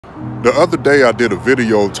The other day I did a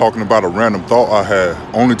video talking about a random thought I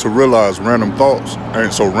had, only to realize random thoughts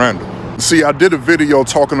ain't so random. See, I did a video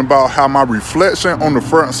talking about how my reflection on the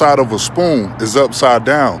front side of a spoon is upside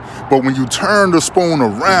down, but when you turn the spoon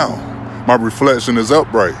around, my reflection is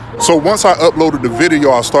upright. So once I uploaded the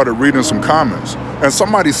video, I started reading some comments, and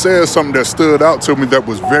somebody said something that stood out to me that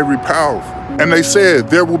was very powerful. And they said,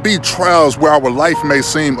 there will be trials where our life may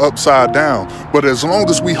seem upside down, but as long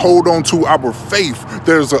as we hold on to our faith,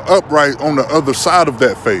 there's an upright on the other side of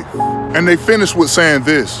that faith. And they finished with saying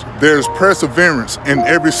this: there's perseverance in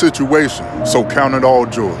every situation, so count it all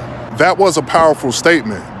joy. That was a powerful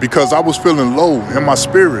statement because I was feeling low in my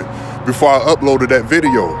spirit before I uploaded that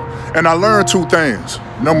video. And I learned two things.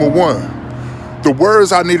 Number one, the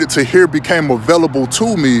words I needed to hear became available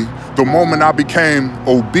to me the moment I became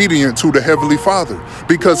obedient to the Heavenly Father,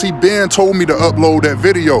 because He been told me to upload that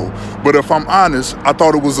video. But if I'm honest, I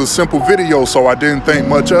thought it was a simple video, so I didn't think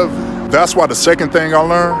much of it. That's why the second thing I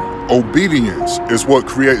learned, obedience is what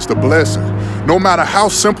creates the blessing. No matter how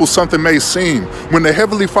simple something may seem, when the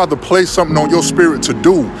Heavenly Father places something on your spirit to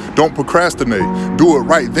do, don't procrastinate. Do it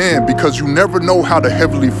right then, because you never know how the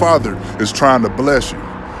Heavenly Father is trying to bless you.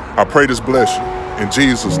 I pray this bless you. In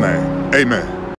Jesus' name, amen.